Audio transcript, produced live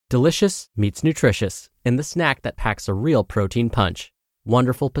Delicious meets nutritious in the snack that packs a real protein punch.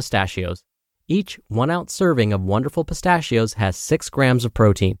 Wonderful Pistachios. Each 1-ounce serving of Wonderful Pistachios has 6 grams of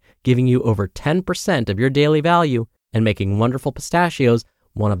protein, giving you over 10% of your daily value and making Wonderful Pistachios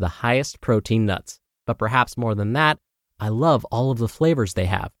one of the highest protein nuts. But perhaps more than that, I love all of the flavors they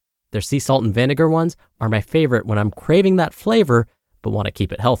have. Their sea salt and vinegar ones are my favorite when I'm craving that flavor but want to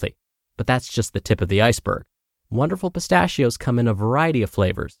keep it healthy. But that's just the tip of the iceberg. Wonderful Pistachios come in a variety of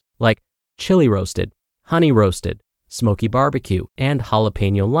flavors, like chili roasted, honey roasted, smoky barbecue, and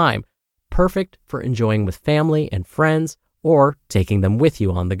jalapeno lime, perfect for enjoying with family and friends or taking them with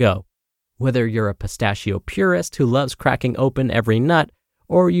you on the go. Whether you're a pistachio purist who loves cracking open every nut,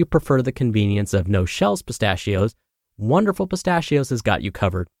 or you prefer the convenience of no-shells pistachios, Wonderful Pistachios has got you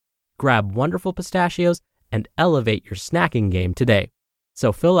covered. Grab Wonderful Pistachios and elevate your snacking game today.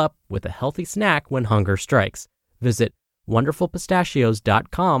 So fill up with a healthy snack when hunger strikes. Visit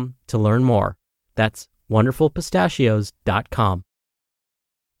wonderfulpistachios.com to learn more. That's wonderfulpistachios.com.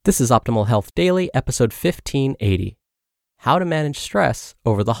 This is Optimal Health Daily, episode 1580. How to Manage Stress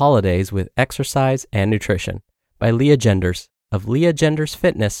Over the Holidays with Exercise and Nutrition by Leah Genders of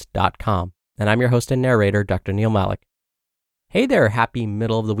leahgendersfitness.com. And I'm your host and narrator, Dr. Neil Malik. Hey there, happy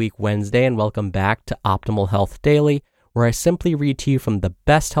middle of the week Wednesday, and welcome back to Optimal Health Daily, where I simply read to you from the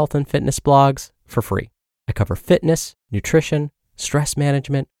best health and fitness blogs for free. I cover fitness, nutrition, stress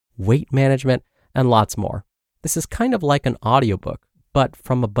management, weight management, and lots more. This is kind of like an audiobook, but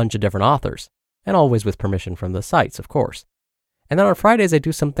from a bunch of different authors, and always with permission from the sites, of course. And then on Fridays, I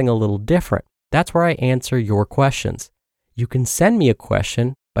do something a little different. That's where I answer your questions. You can send me a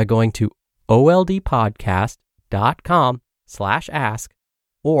question by going to oldpodcast.com/ask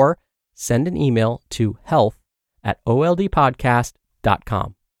or send an email to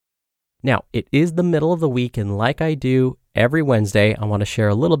health@oldpodcast.com. Now, it is the middle of the week, and like I do every Wednesday, I want to share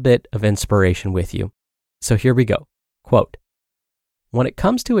a little bit of inspiration with you. So here we go. Quote, "When it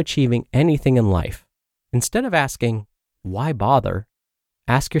comes to achieving anything in life, instead of asking, why bother,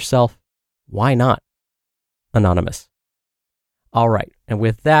 ask yourself, why not?" Anonymous. All right, and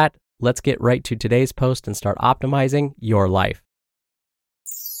with that, let's get right to today's post and start optimizing your life.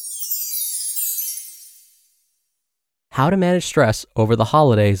 How to Manage Stress Over the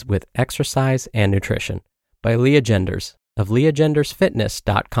Holidays with Exercise and Nutrition by Leah Genders of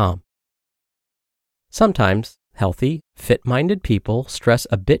leahgendersfitness.com. Sometimes healthy, fit-minded people stress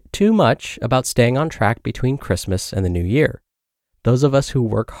a bit too much about staying on track between Christmas and the New Year. Those of us who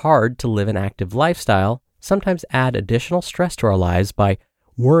work hard to live an active lifestyle sometimes add additional stress to our lives by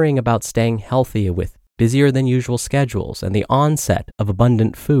worrying about staying healthy with busier than usual schedules and the onset of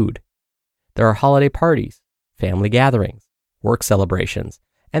abundant food. There are holiday parties, family gatherings, work celebrations,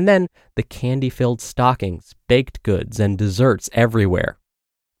 and then the candy-filled stockings, baked goods, and desserts everywhere.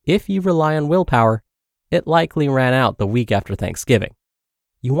 If you rely on willpower, it likely ran out the week after Thanksgiving.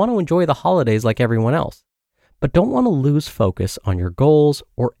 You want to enjoy the holidays like everyone else, but don't want to lose focus on your goals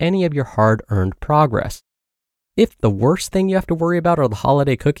or any of your hard-earned progress. If the worst thing you have to worry about are the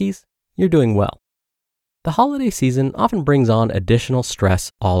holiday cookies, you're doing well. The holiday season often brings on additional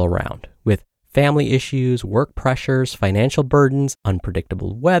stress all around, with family issues, work pressures, financial burdens,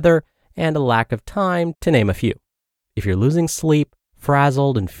 unpredictable weather, and a lack of time, to name a few. If you're losing sleep,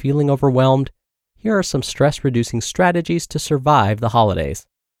 frazzled, and feeling overwhelmed, here are some stress-reducing strategies to survive the holidays.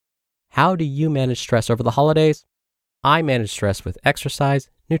 How do you manage stress over the holidays? I manage stress with exercise,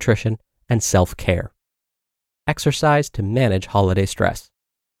 nutrition, and self-care. Exercise to manage holiday stress.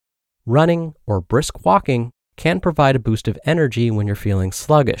 Running or brisk walking can provide a boost of energy when you're feeling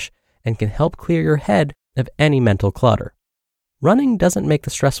sluggish and can help clear your head of any mental clutter. Running doesn't make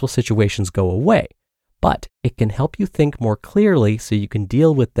the stressful situations go away, but it can help you think more clearly so you can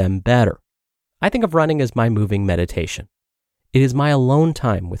deal with them better. I think of running as my moving meditation. It is my alone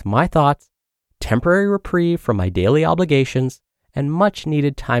time with my thoughts, temporary reprieve from my daily obligations, and much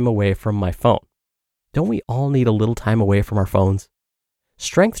needed time away from my phone. Don't we all need a little time away from our phones?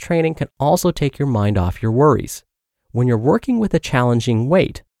 Strength training can also take your mind off your worries. When you're working with a challenging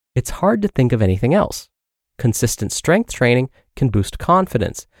weight, it's hard to think of anything else. Consistent strength training can boost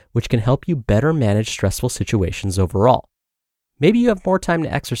confidence, which can help you better manage stressful situations overall. Maybe you have more time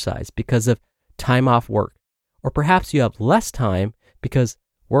to exercise because of time off work, or perhaps you have less time because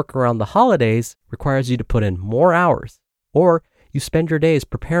work around the holidays requires you to put in more hours, or you spend your days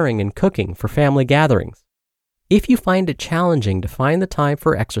preparing and cooking for family gatherings. If you find it challenging to find the time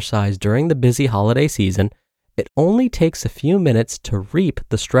for exercise during the busy holiday season, it only takes a few minutes to reap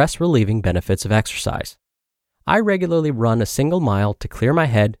the stress-relieving benefits of exercise. I regularly run a single mile to clear my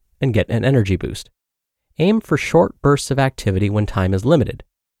head and get an energy boost. Aim for short bursts of activity when time is limited.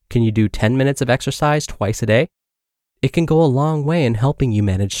 Can you do 10 minutes of exercise twice a day? It can go a long way in helping you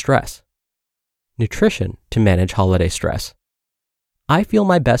manage stress. Nutrition to manage holiday stress. I feel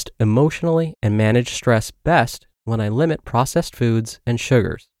my best emotionally and manage stress best when I limit processed foods and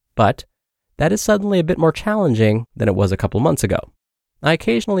sugars, but that is suddenly a bit more challenging than it was a couple months ago. I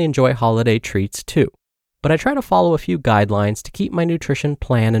occasionally enjoy holiday treats too, but I try to follow a few guidelines to keep my nutrition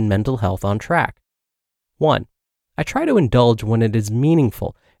plan and mental health on track. 1. I try to indulge when it is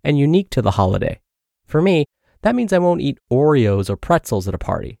meaningful and unique to the holiday. For me, that means I won't eat Oreos or pretzels at a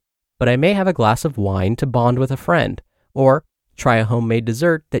party, but I may have a glass of wine to bond with a friend, or try a homemade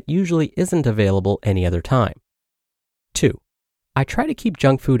dessert that usually isn't available any other time. 2. I try to keep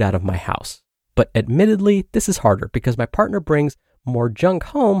junk food out of my house, but admittedly, this is harder because my partner brings more junk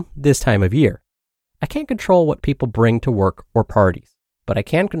home this time of year. I can't control what people bring to work or parties, but I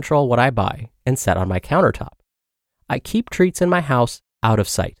can control what I buy and set on my countertop. I keep treats in my house out of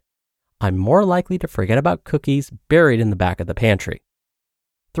sight. I'm more likely to forget about cookies buried in the back of the pantry.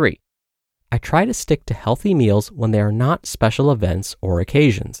 3. I try to stick to healthy meals when they are not special events or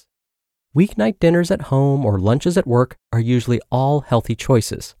occasions. Weeknight dinners at home or lunches at work are usually all healthy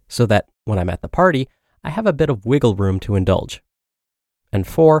choices, so that when I'm at the party, I have a bit of wiggle room to indulge. And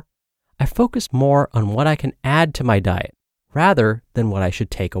 4, I focus more on what I can add to my diet rather than what I should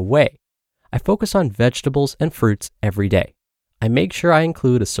take away. I focus on vegetables and fruits every day. I make sure I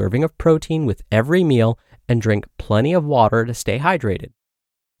include a serving of protein with every meal and drink plenty of water to stay hydrated.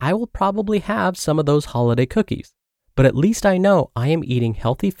 I will probably have some of those holiday cookies, but at least I know I am eating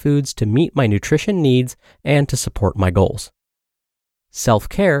healthy foods to meet my nutrition needs and to support my goals.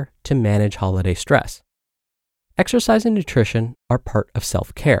 Self-care to manage holiday stress. Exercise and nutrition are part of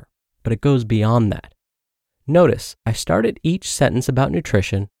self-care, but it goes beyond that. Notice I started each sentence about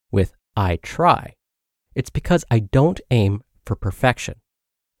nutrition with I try. It's because I don't aim for perfection.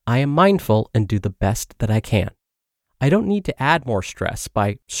 I am mindful and do the best that I can. I don't need to add more stress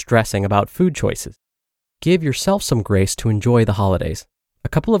by stressing about food choices. Give yourself some grace to enjoy the holidays. A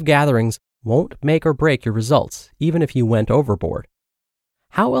couple of gatherings won't make or break your results, even if you went overboard.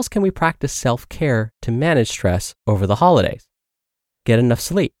 How else can we practice self-care to manage stress over the holidays? Get enough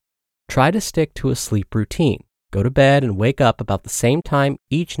sleep. Try to stick to a sleep routine. Go to bed and wake up about the same time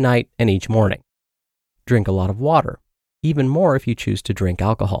each night and each morning. Drink a lot of water, even more if you choose to drink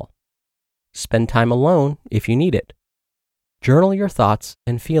alcohol. Spend time alone if you need it. Journal your thoughts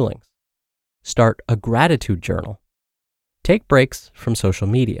and feelings. Start a gratitude journal. Take breaks from social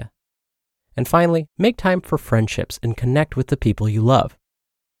media. And finally, make time for friendships and connect with the people you love.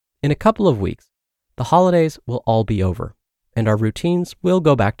 In a couple of weeks, the holidays will all be over, and our routines will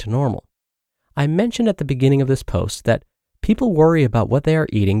go back to normal. I mentioned at the beginning of this post that people worry about what they are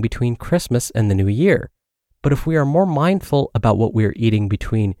eating between Christmas and the New Year. But if we are more mindful about what we are eating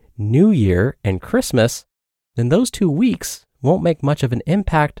between New Year and Christmas, then those 2 weeks won't make much of an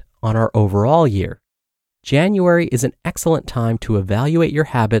impact on our overall year. January is an excellent time to evaluate your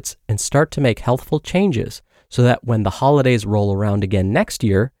habits and start to make healthful changes so that when the holidays roll around again next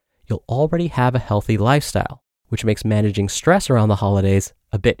year, you'll already have a healthy lifestyle, which makes managing stress around the holidays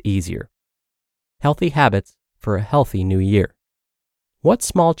a bit easier. Healthy habits for a healthy new year. What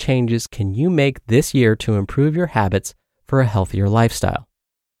small changes can you make this year to improve your habits for a healthier lifestyle?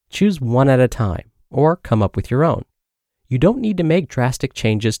 Choose one at a time or come up with your own. You don't need to make drastic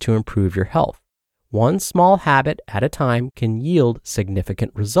changes to improve your health. One small habit at a time can yield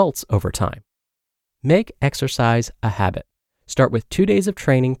significant results over time. Make exercise a habit. Start with 2 days of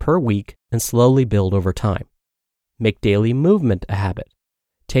training per week and slowly build over time. Make daily movement a habit.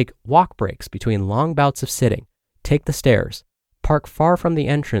 Take walk breaks between long bouts of sitting. Take the stairs. Park far from the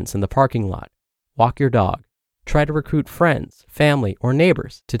entrance in the parking lot. Walk your dog. Try to recruit friends, family, or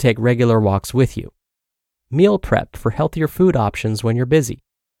neighbors to take regular walks with you. Meal prep for healthier food options when you're busy.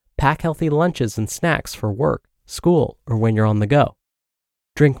 Pack healthy lunches and snacks for work, school, or when you're on the go.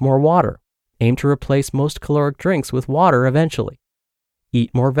 Drink more water. Aim to replace most caloric drinks with water eventually. Eat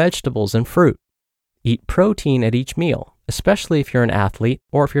more vegetables and fruit. Eat protein at each meal, especially if you're an athlete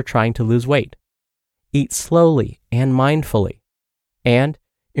or if you're trying to lose weight. Eat slowly and mindfully. And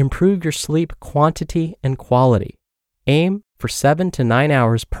improve your sleep quantity and quality. Aim for 7 to 9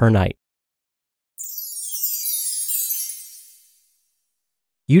 hours per night.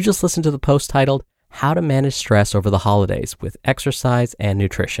 You just listened to the post titled, How to Manage Stress Over the Holidays with Exercise and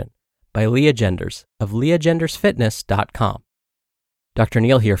Nutrition by Leah Genders of leahgendersfitness.com. Dr.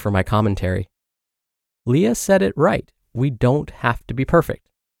 Neal here for my commentary. Leah said it right. We don't have to be perfect.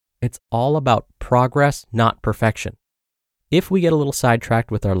 It's all about progress, not perfection. If we get a little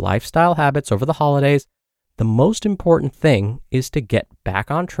sidetracked with our lifestyle habits over the holidays, the most important thing is to get back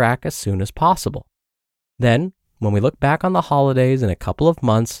on track as soon as possible. Then, when we look back on the holidays in a couple of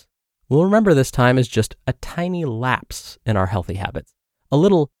months, we'll remember this time as just a tiny lapse in our healthy habits, a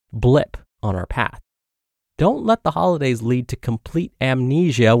little blip on our path. Don't let the holidays lead to complete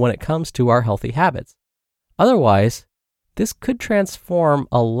amnesia when it comes to our healthy habits. Otherwise, this could transform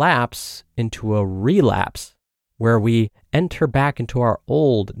a lapse into a relapse, where we enter back into our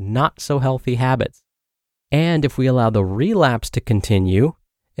old, not so healthy habits. And if we allow the relapse to continue,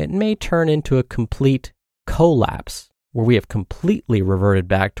 it may turn into a complete collapse, where we have completely reverted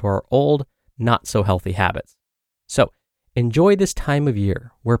back to our old, not so healthy habits. So, enjoy this time of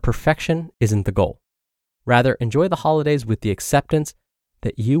year where perfection isn't the goal. Rather, enjoy the holidays with the acceptance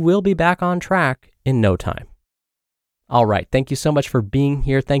that you will be back on track in no time. All right, thank you so much for being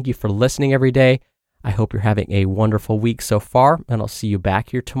here. Thank you for listening every day. I hope you're having a wonderful week so far, and I'll see you back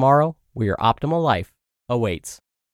here tomorrow where your optimal life awaits.